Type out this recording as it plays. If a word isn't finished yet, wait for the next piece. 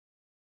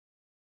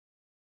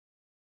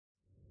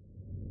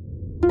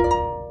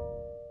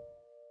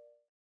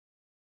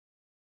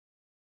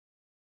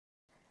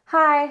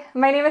Hi,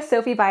 my name is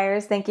Sophie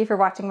Beiers. Thank you for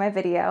watching my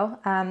video.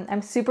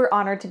 I'm super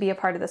honored to be a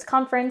part of this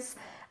conference.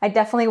 I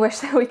definitely wish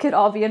that we could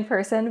all be in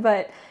person,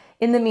 but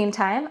in the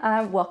meantime,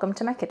 welcome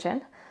to my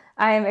kitchen.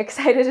 I'm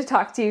excited to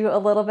talk to you a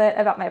little bit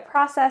about my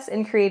process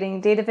in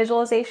creating data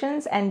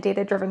visualizations and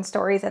data-driven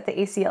stories at the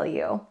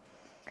ACLU.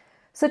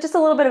 So just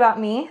a little bit about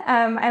me.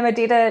 I'm a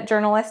data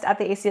journalist at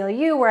the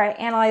ACLU where I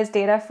analyze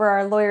data for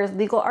our lawyers'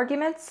 legal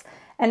arguments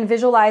and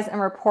visualize and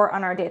report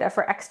on our data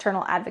for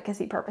external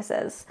advocacy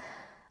purposes.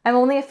 I'm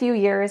only a few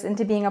years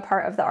into being a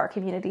part of the R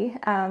community,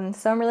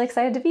 so I'm really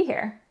excited to be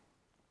here.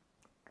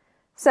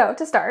 So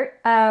to start,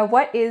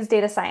 what is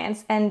data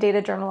science and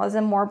data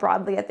journalism more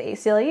broadly at the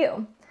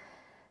ACLU?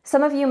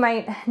 Some of you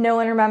might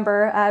know and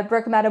remember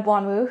Brooke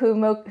Madabwanwu,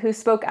 who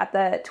spoke at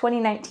the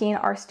 2019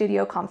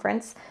 RStudio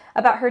conference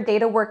about her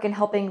data work in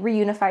helping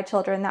reunify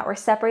children that were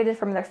separated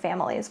from their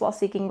families while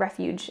seeking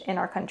refuge in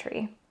our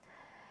country.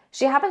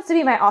 She happens to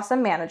be my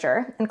awesome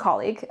manager and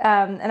colleague,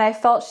 and I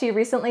felt she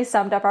recently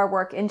summed up our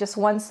work in just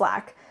one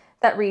Slack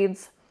that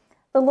reads,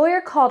 "The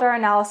lawyer called our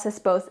analysis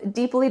both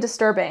deeply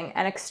disturbing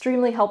and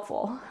extremely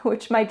helpful,"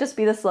 which might just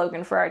be the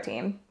slogan for our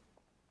team.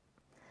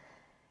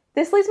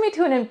 This leads me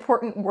to an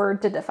important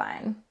word to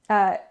define,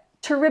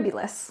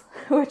 terribilis,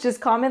 which is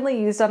commonly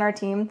used on our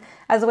team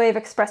as a way of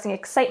expressing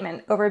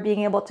excitement over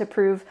being able to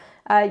prove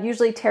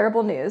usually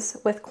terrible news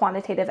with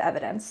quantitative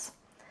evidence.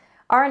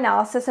 Our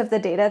analysis of the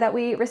data that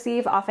we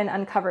receive often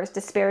uncovers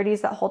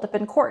disparities that hold up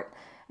in court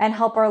and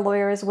help our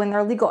lawyers win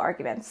their legal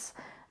arguments.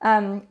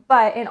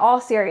 But in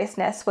all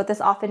seriousness, what this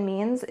often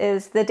means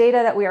is the data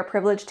that we are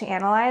privileged to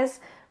analyze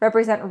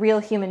represent real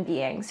human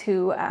beings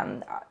who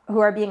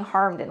are being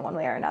harmed in one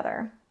way or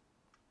another.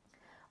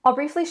 I'll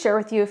briefly share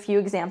with you a few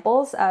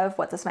examples of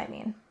what this might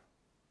mean.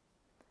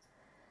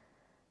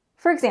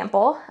 For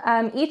example,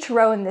 each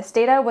row in this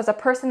data was a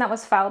person that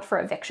was filed for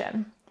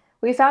eviction.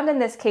 We found in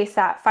this case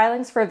that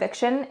filings for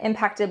eviction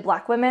impacted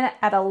Black women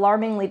at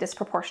alarmingly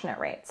disproportionate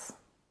rates.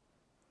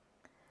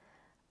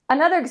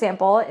 Another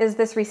example is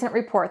this recent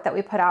report that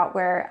we put out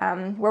where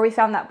we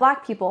found that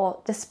Black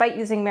people, despite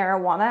using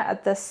marijuana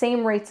at the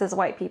same rates as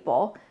white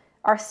people,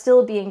 are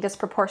still being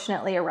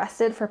disproportionately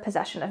arrested for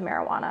possession of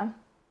marijuana.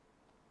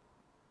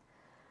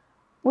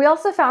 We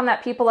also found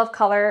that people of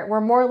color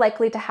were more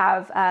likely to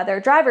have their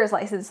driver's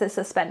licenses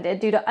suspended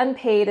due to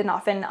unpaid and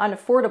often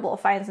unaffordable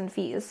fines and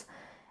fees.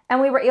 And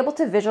we were able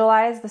to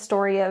visualize the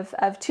story of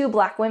two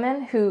Black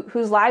women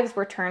whose lives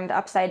were turned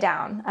upside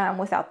down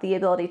without the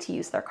ability to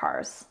use their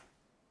cars.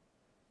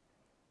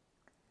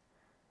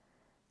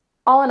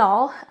 All in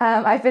all,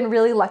 I've been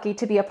really lucky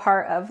to be a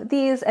part of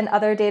these and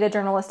other data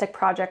journalistic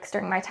projects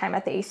during my time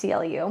at the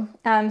ACLU.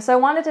 So I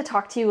wanted to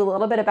talk to you a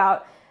little bit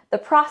about the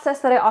process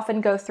that I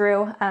often go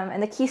through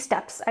and the key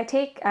steps I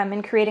take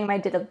in creating my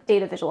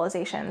data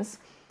visualizations.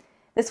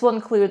 This will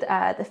include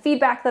the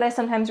feedback that I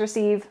sometimes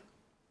receive,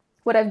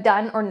 what I've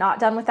done or not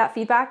done with that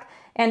feedback,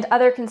 and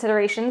other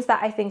considerations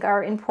that I think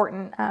are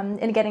important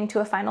in getting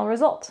to a final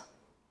result.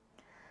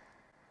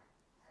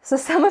 So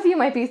some of you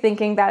might be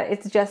thinking that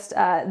it's just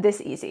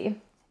this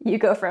easy. You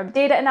go from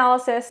data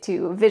analysis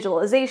to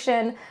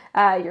visualization,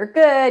 you're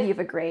good, you have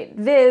a great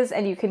viz,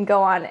 and you can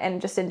go on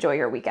and just enjoy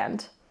your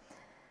weekend.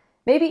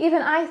 Maybe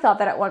even I thought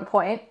that at one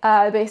point,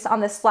 based on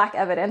this Slack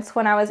evidence,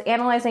 when I was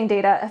analyzing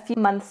data a few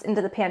months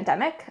into the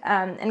pandemic,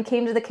 and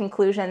came to the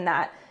conclusion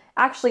that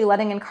actually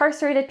letting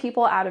incarcerated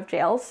people out of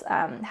jails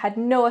had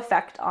no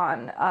effect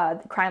on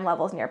crime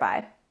levels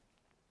nearby.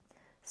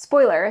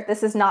 Spoiler,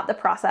 this is not the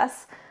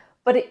process,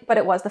 but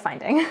it was the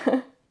finding.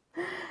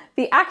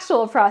 The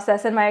actual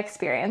process, in my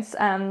experience,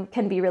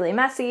 can be really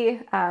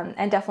messy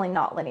and definitely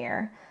not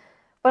linear.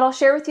 But I'll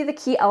share with you the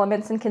key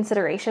elements and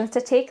considerations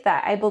to take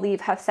that I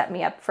believe have set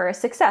me up for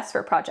success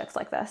for projects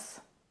like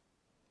this.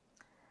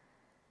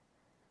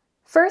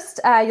 First,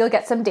 you'll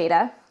get some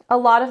data. A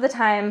lot of the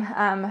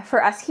time,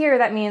 for us here,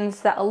 that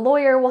means that a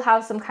lawyer will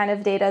have some kind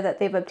of data that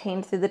they've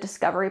obtained through the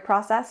discovery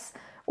process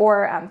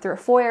or through a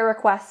FOIA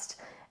request,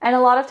 and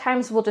a lot of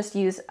times we'll just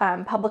use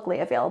publicly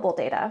available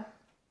data.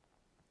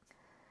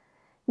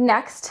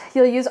 Next,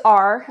 you'll use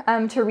R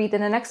to read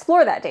in and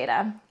explore that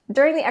data.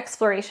 During the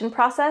exploration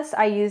process,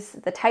 I use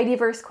the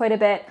tidyverse quite a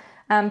bit,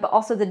 but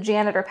also the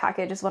janitor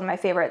package is one of my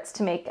favorites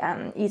to make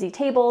easy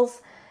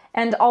tables,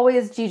 and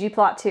always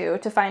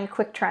ggplot2 to find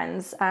quick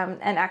trends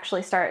and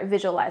actually start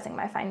visualizing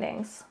my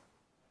findings.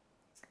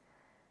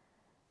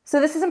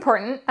 So this is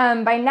important.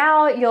 By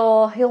now,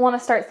 you'll want to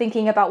start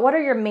thinking about what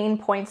are your main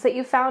points that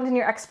you found in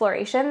your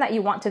exploration that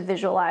you want to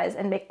visualize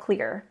and make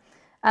clear.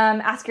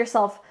 Ask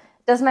yourself,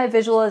 does my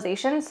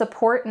visualization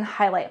support and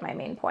highlight my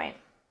main point?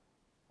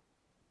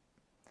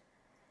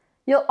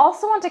 You'll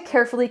also want to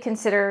carefully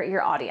consider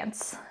your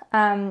audience.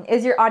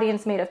 Is your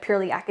audience made of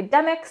purely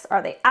academics?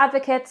 Are they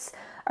advocates?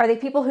 Are they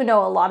people who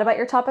know a lot about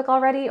your topic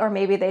already, or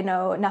maybe they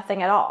know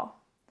nothing at all?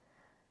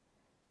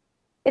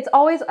 It's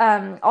always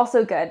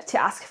also good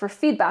to ask for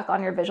feedback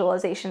on your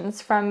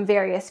visualizations from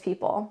various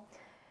people.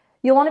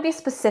 You'll want to be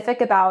specific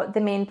about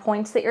the main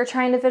points that you're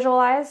trying to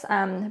visualize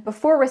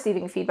before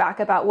receiving feedback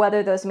about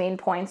whether those main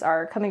points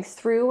are coming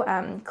through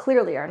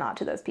clearly or not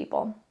to those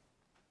people.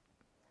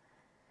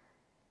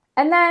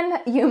 And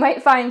then you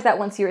might find that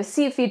once you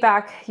receive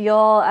feedback,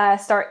 you'll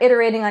start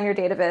iterating on your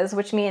data viz,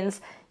 which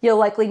means you'll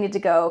likely need to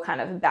go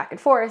kind of back and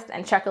forth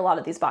and check a lot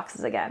of these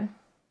boxes again.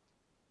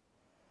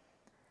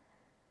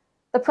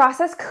 The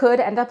process could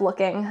end up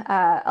looking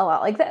a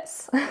lot like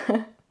this.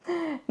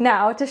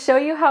 Now, to show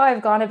you how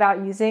I've gone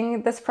about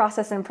using this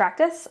process in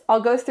practice, I'll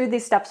go through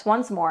these steps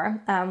once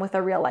more with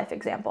a real-life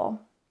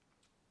example.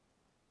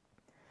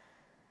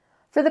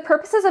 For the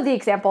purposes of the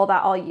example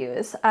that I'll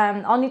use,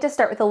 I'll need to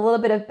start with a little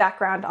bit of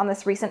background on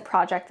this recent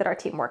project that our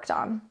team worked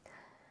on.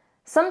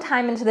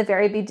 Sometime into the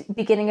very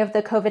beginning of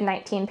the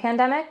COVID-19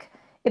 pandemic,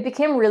 it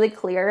became really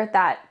clear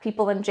that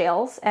people in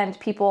jails and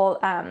people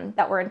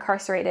that were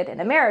incarcerated in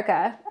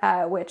America,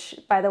 which,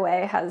 by the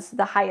way, has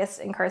the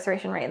highest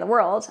incarceration rate in the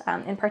world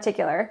in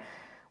particular,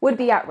 would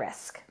be at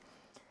risk.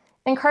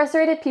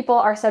 Incarcerated people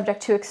are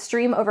subject to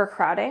extreme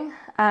overcrowding,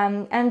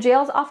 and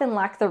jails often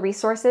lack the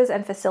resources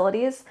and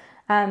facilities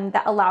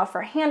that allow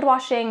for hand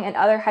washing and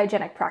other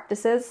hygienic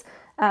practices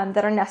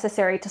that are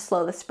necessary to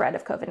slow the spread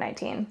of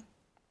COVID-19.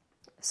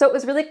 So it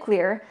was really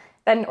clear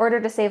that in order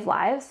to save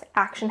lives,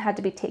 action had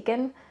to be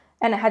taken,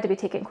 and it had to be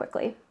taken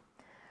quickly.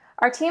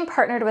 Our team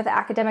partnered with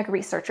academic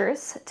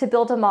researchers to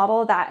build a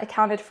model that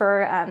accounted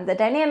for the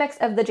dynamics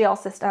of the jail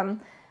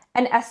system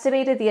and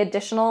estimated the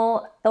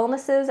additional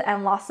illnesses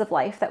and loss of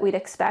life that we'd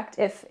expect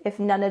if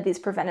none of these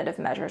preventative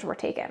measures were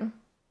taken.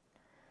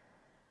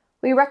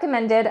 We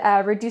recommended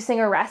reducing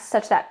arrests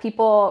such that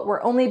people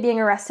were only being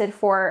arrested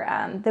for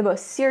the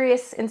most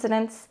serious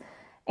incidents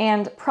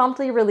and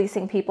promptly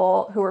releasing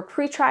people who were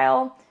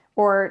pretrial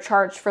or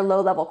charged for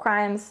low-level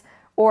crimes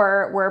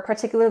or were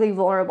particularly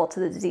vulnerable to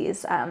the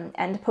disease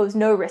and posed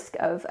no risk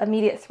of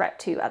immediate threat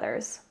to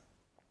others.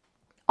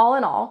 All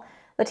in all,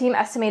 the team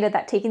estimated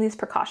that taking these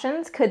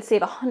precautions could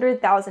save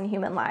 100,000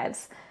 human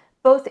lives,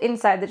 both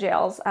inside the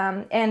jails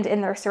and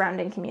in their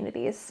surrounding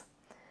communities.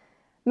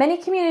 Many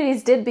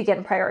communities did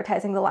begin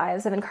prioritizing the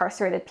lives of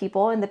incarcerated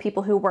people and the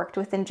people who worked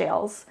within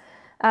jails.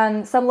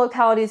 Some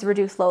localities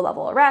reduced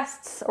low-level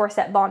arrests or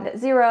set bond at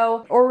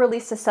zero or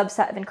released a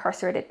subset of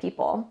incarcerated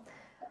people.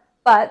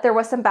 But there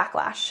was some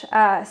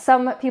backlash.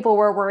 Some people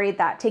were worried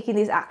that taking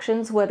these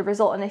actions would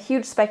result in a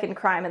huge spike in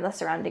crime in the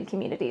surrounding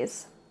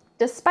communities.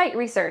 Despite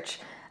research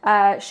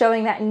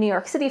showing that in New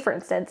York City, for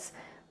instance,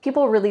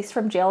 people released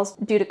from jails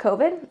due to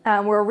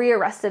COVID were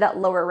rearrested at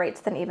lower rates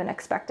than even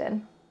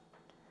expected.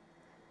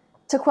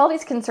 To quell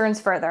these concerns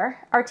further,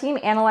 our team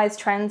analyzed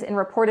trends in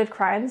reported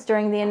crimes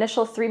during the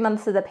initial 3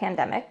 months of the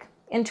pandemic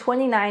in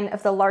 29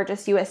 of the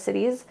largest U.S.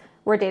 cities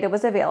where data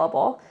was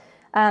available,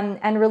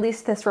 and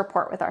released this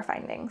report with our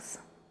findings.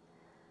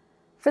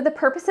 For the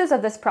purposes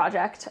of this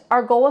project,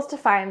 our goal was to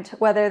find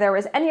whether there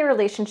was any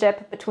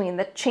relationship between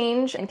the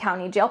change in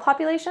county jail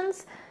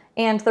populations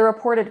and the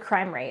reported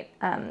crime rate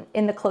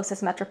in the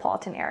closest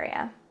metropolitan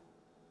area.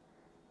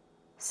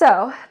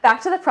 So,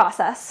 back to the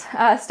process,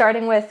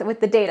 starting with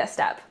the data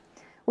step.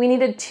 We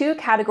needed 2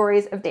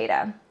 categories of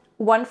data,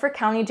 one for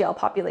county jail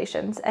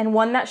populations and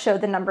one that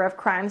showed the number of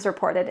crimes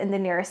reported in the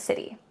nearest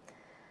city.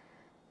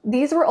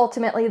 These were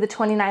ultimately the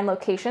 29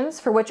 locations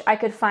for which I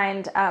could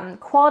find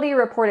quality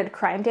reported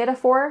crime data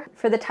for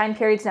the time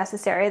periods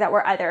necessary that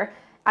were either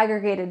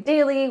aggregated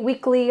daily,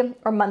 weekly,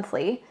 or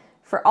monthly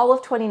for all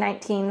of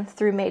 2019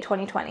 through May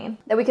 2020,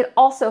 that we could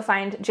also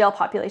find jail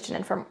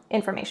population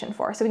information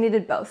for, so we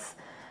needed both.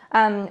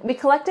 We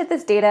collected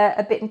this data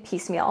a bit in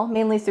piecemeal,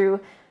 mainly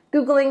through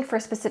Googling for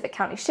specific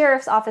county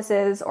sheriff's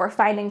offices or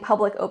finding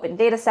public open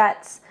data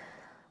sets.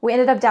 We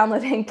ended up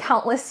downloading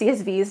countless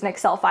CSVs and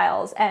Excel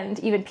files and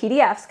even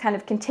PDFs kind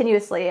of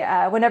continuously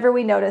whenever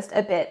we noticed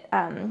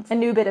a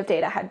new bit of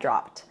data had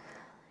dropped.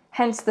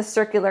 Hence the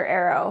circular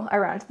arrow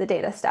around the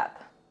data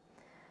step.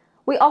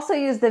 We also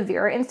used the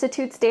Vera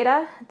Institute's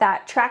data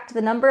that tracked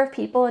the number of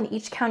people in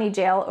each county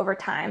jail over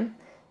time,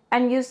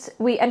 and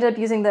we ended up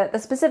using the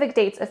specific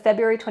dates of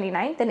February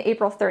 29th and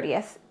April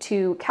 30th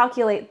to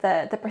calculate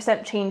the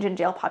percent change in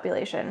jail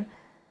population.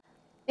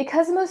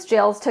 Because most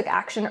jails took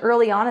action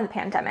early on in the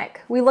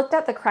pandemic, we looked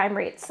at the crime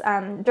rates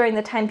during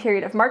the time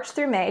period of March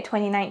through May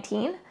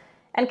 2019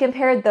 and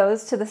compared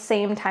those to the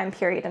same time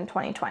period in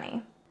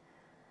 2020.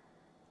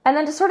 And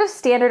then to sort of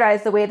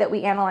standardize the way that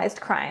we analyzed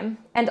crime,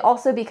 and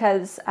also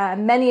because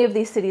many of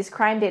these cities'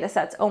 crime data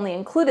sets only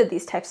included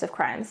these types of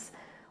crimes,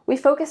 we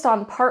focused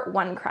on Part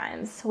 1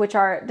 crimes, which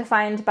are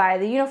defined by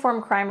the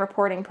Uniform Crime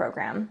Reporting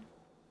Program,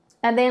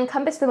 and they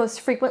encompass the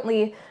most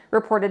frequently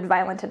reported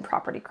violent and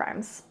property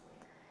crimes.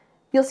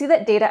 You'll see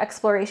that data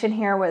exploration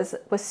here was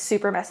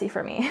super messy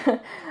for me.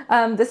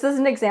 This is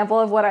an example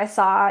of what I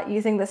saw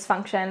using this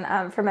function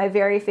for my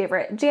very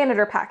favorite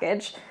janitor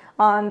package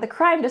on the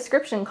crime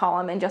description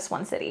column in just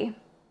one city.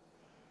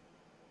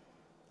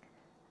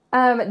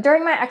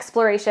 During my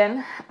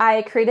exploration,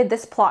 I created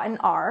this plot in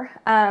R,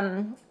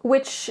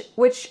 which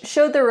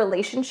showed the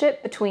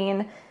relationship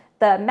between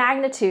the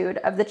magnitude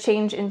of the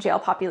change in jail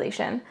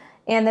population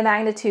and the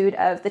magnitude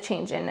of the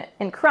change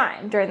in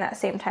crime during that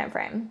same time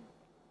frame.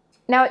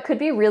 Now, it could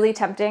be really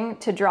tempting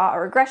to draw a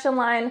regression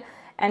line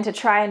and to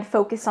try and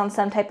focus on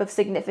some type of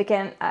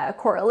significant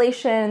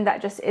correlation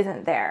that just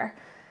isn't there.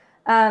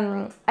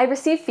 I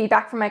received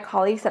feedback from my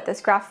colleagues that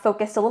this graph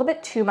focused a little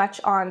bit too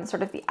much on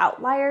sort of the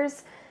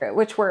outliers,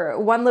 which were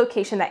one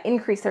location that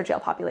increased their jail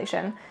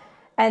population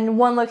and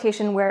one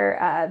location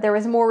where there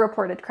was more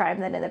reported crime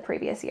than in the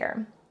previous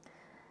year.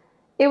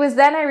 It was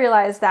then I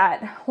realized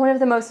that one of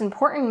the most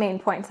important main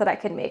points that I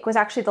could make was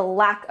actually the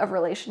lack of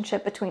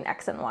relationship between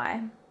X and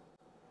Y.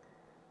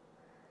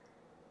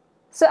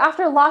 So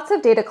after lots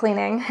of data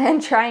cleaning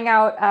and trying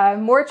out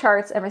more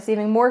charts and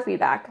receiving more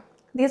feedback,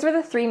 these were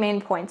the three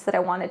main points that I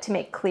wanted to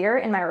make clear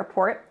in my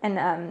report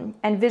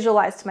and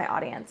visualize to my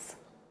audience.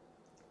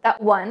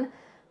 That one,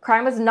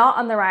 crime was not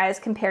on the rise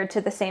compared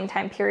to the same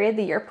time period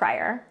the year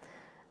prior.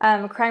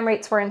 Crime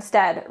rates were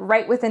instead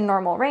right within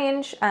normal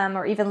range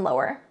or even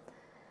lower.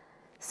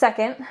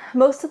 Second,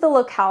 most of the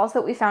locales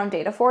that we found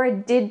data for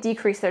did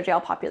decrease their jail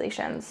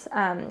populations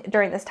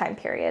during this time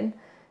period.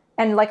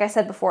 And like I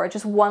said before,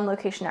 just one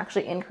location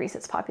actually increased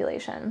its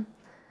population.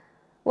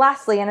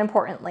 Lastly, and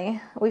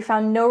importantly, we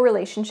found no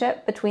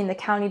relationship between the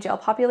county jail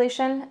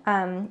population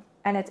and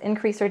its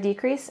increase or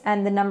decrease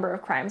and the number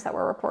of crimes that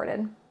were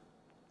reported.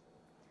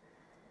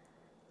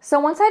 So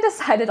once I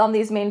decided on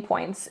these main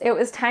points, it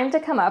was time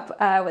to come up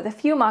with a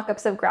few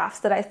mock-ups of graphs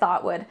that I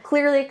thought would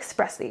clearly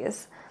express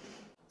these.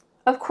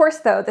 Of course,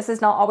 though, this is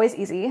not always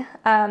easy,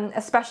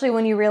 especially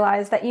when you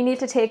realize that you need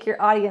to take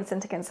your audience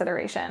into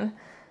consideration.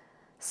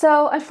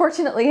 So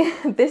unfortunately,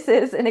 this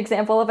is an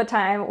example of a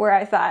time where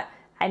I thought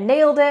I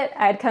nailed it,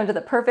 I had come to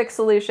the perfect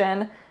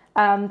solution,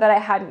 but I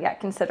hadn't yet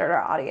considered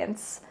our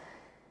audience.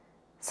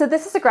 So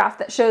this is a graph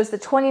that shows the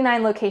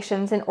 29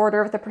 locations in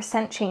order of the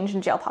percent change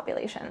in jail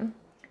population.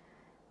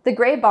 The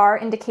gray bar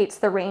indicates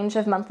the range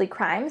of monthly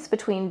crimes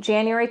between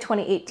January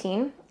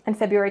 2018 and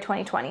February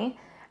 2020,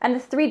 and the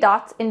three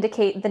dots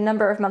indicate the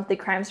number of monthly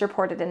crimes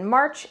reported in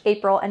March,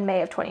 April, and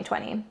May of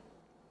 2020.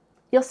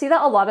 You'll see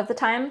that a lot of the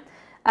time,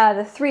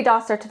 the three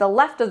dots are to the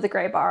left of the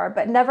gray bar,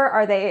 but never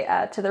are they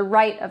to the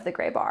right of the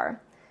gray bar,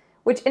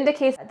 which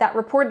indicates that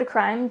reported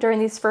crime during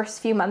these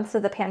first few months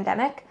of the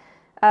pandemic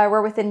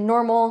were within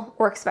normal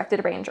or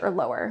expected range or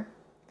lower.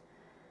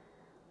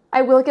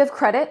 I will give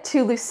credit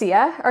to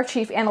Lucia, our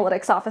Chief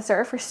Analytics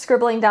Officer, for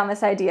scribbling down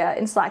this idea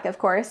in Slack, of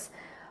course,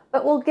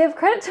 but will give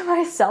credit to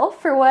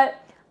myself for what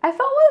I felt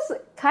was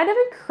kind of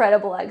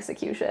incredible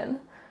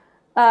execution.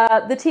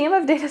 The team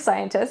of data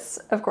scientists,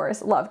 of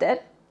course, loved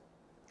it.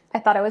 I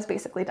thought I was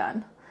basically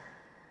done.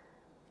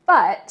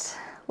 But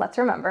let's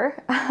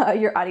remember,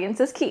 your audience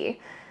is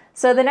key.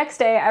 So the next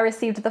day, I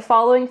received the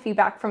following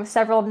feedback from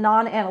several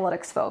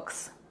non-analytics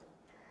folks.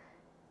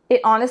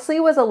 It honestly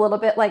was a little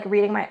bit like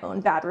reading my own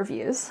bad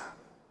reviews,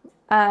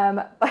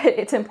 but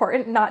it's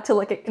important not to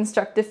look at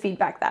constructive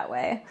feedback that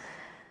way.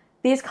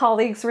 These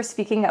colleagues were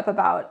speaking up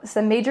about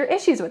some major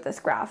issues with this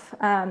graph.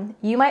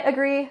 You might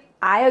agree,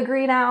 I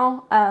agree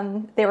now,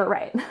 they were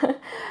right.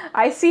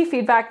 I see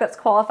feedback that's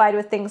qualified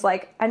with things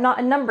like, I'm not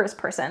a numbers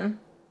person,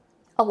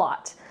 a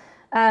lot.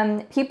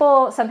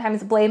 People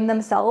sometimes blame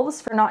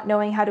themselves for not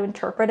knowing how to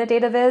interpret a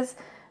data viz,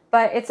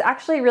 but it's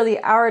actually really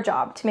our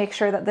job to make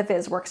sure that the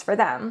viz works for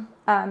them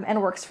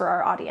and works for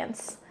our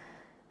audience.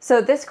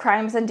 So this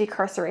crimes and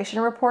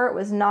decarceration report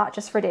was not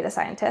just for data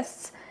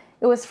scientists.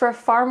 It was for a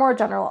far more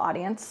general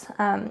audience,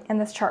 and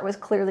this chart was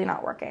clearly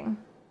not working.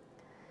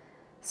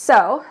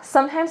 So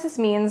sometimes this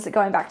means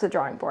going back to the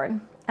drawing board,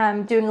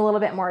 doing a little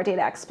bit more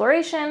data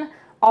exploration,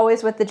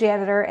 always with the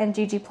janitor and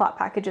ggplot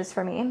packages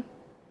for me,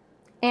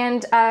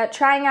 and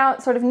trying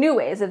out sort of new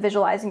ways of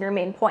visualizing your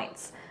main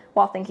points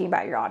while thinking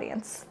about your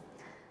audience.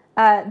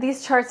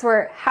 These charts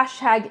were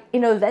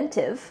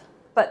 #innovative,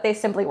 but they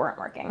simply weren't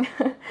working.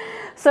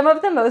 Some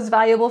of the most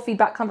valuable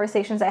feedback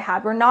conversations I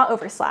had were not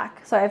over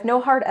Slack, so I have no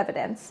hard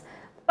evidence.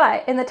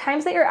 But in the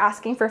times that you're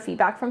asking for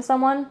feedback from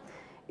someone,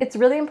 it's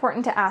really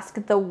important to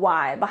ask the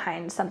why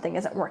behind something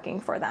isn't working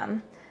for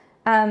them.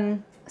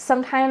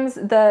 Sometimes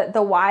the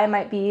why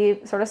might be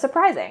sort of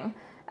surprising,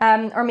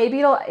 or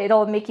maybe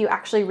it'll make you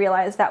actually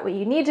realize that what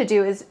you need to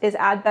do is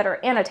add better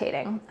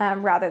annotating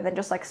rather than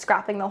just like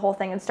scrapping the whole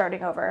thing and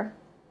starting over.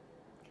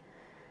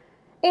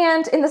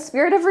 And in the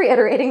spirit of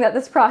reiterating that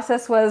this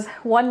process was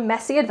one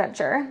messy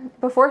adventure,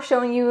 before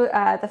showing you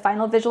the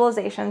final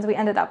visualizations we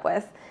ended up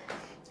with,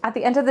 at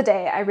the end of the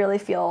day, I really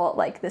feel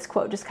like this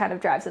quote just kind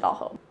of drives it all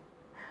home.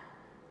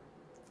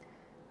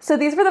 So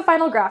these were the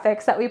final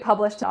graphics that we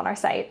published on our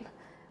site.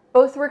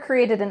 Both were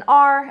created in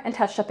R and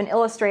touched up in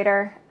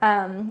Illustrator.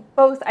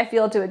 Both, I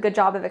feel, do a good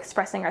job of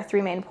expressing our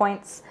three main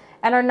points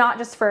and are not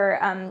just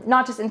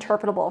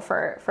interpretable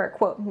for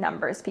quote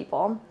numbers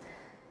people.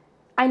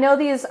 I know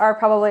these are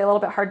probably a little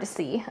bit hard to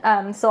see,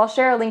 so I'll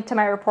share a link to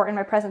my report in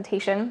my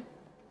presentation,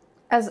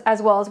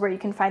 as well as where you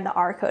can find the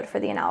R code for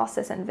the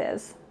analysis in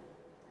Viz.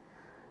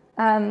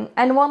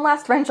 And one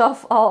last wrench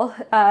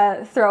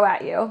I'll throw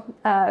at you,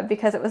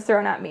 because it was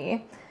thrown at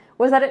me,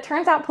 was that it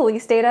turns out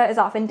police data is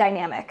often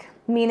dynamic,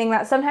 meaning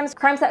that sometimes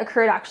crimes that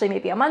occurred actually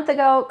maybe a month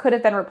ago could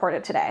have been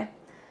reported today.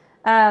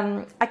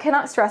 I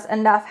cannot stress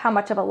enough how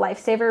much of a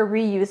lifesaver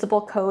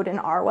reusable code in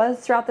R was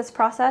throughout this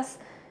process,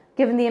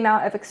 given the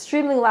amount of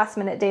extremely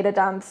last-minute data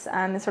dumps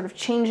and sort of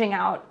changing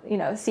out,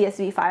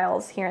 CSV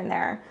files here and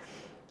there.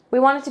 We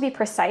wanted to be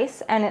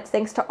precise, and it's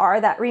thanks to R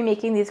that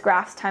remaking these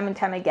graphs time and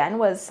time again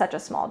was such a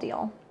small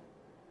deal.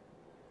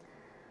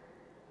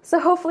 So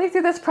hopefully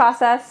through this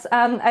process,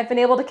 I've been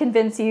able to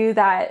convince you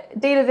that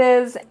data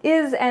viz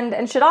is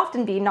and should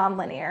often be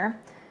nonlinear.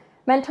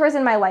 Mentors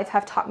in my life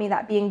have taught me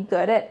that being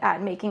good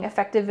at making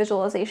effective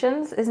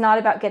visualizations is not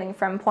about getting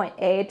from point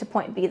A to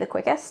point B the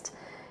quickest.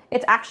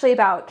 It's actually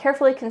about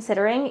carefully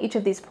considering each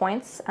of these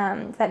points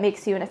that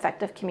makes you an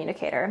effective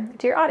communicator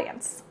to your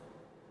audience.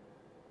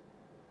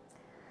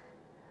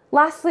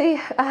 Lastly,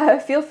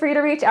 feel free to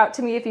reach out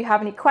to me if you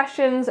have any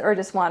questions or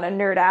just want to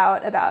nerd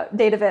out about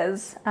data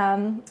viz.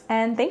 And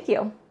thank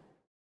you.